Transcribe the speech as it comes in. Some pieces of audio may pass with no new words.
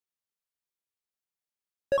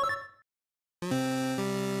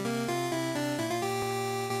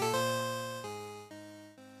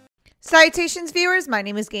Salutations viewers, my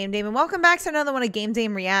name is GameDame and welcome back to another one of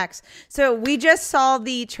GameDame Reacts. So we just saw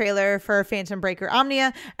the trailer for Phantom Breaker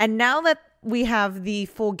Omnia, and now that we have the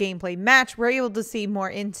full gameplay match, we're able to see more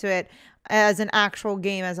into it as an actual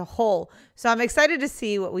game as a whole. So I'm excited to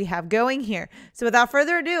see what we have going here. So without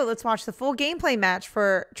further ado, let's watch the full gameplay match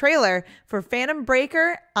for trailer for Phantom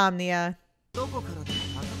Breaker Omnia. You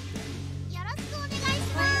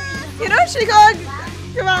know, Shikog,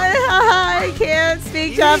 come on, I can't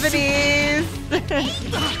speak Japanese.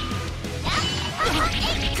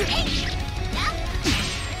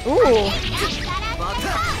 Ooh.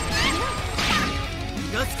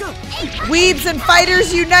 Weebs and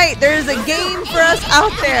fighters unite. There's a game for us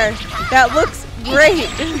out there that looks great.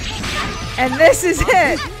 And this is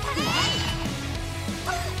it.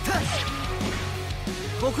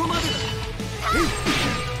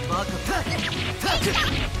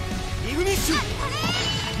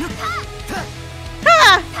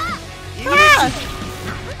 Ha! Ha!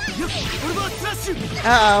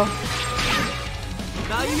 Uh-oh.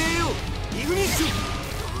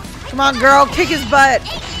 Come on, girl, kick his butt.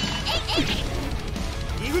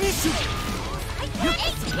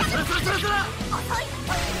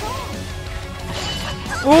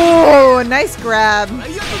 Ooh, nice grab.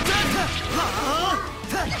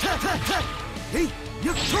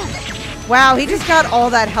 Wow, he just got all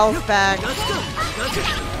that health back.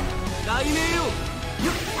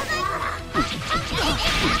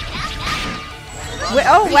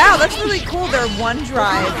 Oh wow, that's really cool. Their one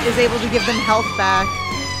drive is able to give them health back.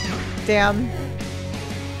 Damn.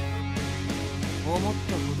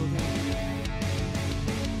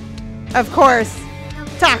 Of course,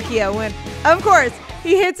 Takia went. Of course,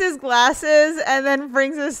 he hits his glasses and then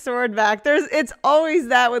brings his sword back. It's always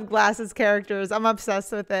that with glasses characters. I'm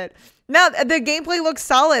obsessed with it. Now the gameplay looks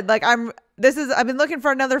solid. Like I've been looking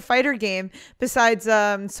for another fighter game besides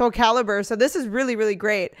Soul Calibur, so this is really, really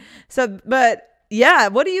great. So, but yeah,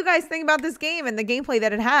 what do you guys think about this game and the gameplay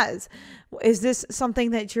that it has? Is this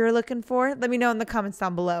something that you're looking for? Let me know in the comments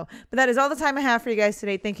down below. But that is all the time I have for you guys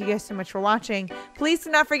today. Thank you guys so much for watching. Please do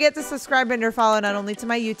not forget to subscribe and or follow not only to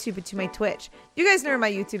my YouTube but to my Twitch. You guys know where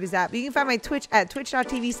my YouTube is at, but you can find my Twitch at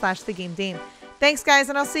twitch.tv/thegamedame. Thanks guys,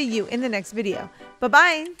 and I'll see you in the next video.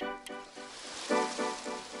 Bye-bye.